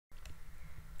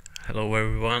Hello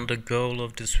everyone, the goal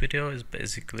of this video is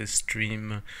basically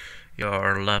stream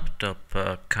your laptop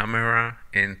camera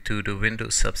into the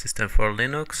Windows subsystem for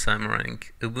Linux. I'm running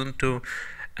Ubuntu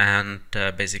and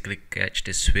basically catch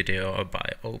this video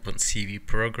by Opencv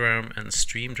program and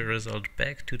stream the result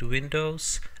back to the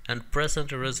Windows and present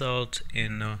the result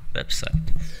in a website.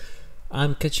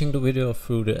 I'm catching the video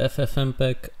through the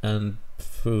FFMPEG and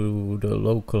through the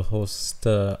localhost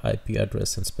IP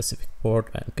address and specific port.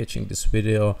 I'm catching this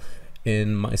video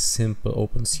in my simple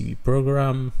Opencv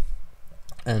program,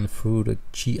 and through the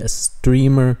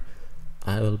GStreamer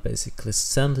I will basically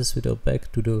send this video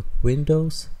back to the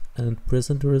Windows and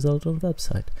present the result on the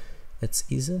website. It's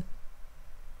easy.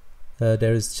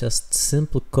 There is just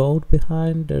simple code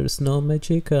behind, there is no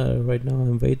magic. Right now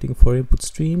I'm waiting for input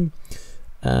stream,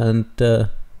 and here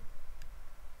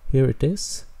it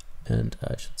is, and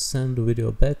I should send the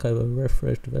video back. I will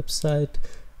refresh the website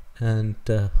and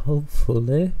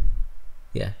hopefully,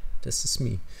 yeah, this is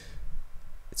me.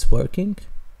 It's working.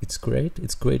 It's great.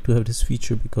 It's great to have this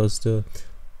feature because the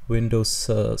Windows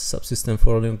subsystem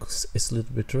for Linux is a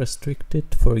little bit restricted.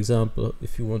 For example,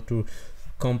 if you want to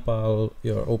compile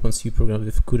your Opencv program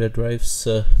with CUDA drives,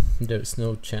 there is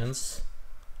no chance,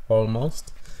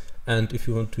 almost. And if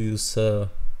you want to use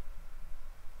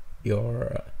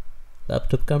your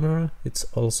laptop camera, it's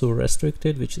also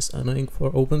restricted, which is annoying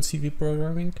for Opencv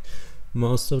programming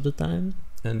most of the time,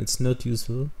 and it's not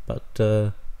useful,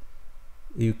 but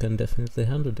you can definitely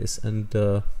handle this. And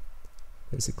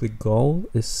basically goal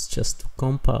is just to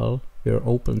compile your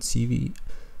Opencv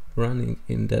running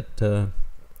in that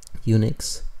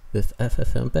Unix with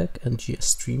FFmpeg and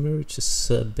GStreamer, which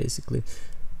is basically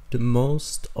the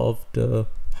most of the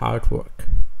hard work.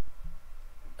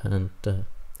 And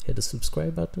hit the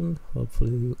subscribe button.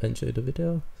 Hopefully you enjoyed the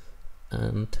video,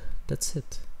 and that's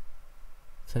it.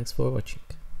 Thanks for watching.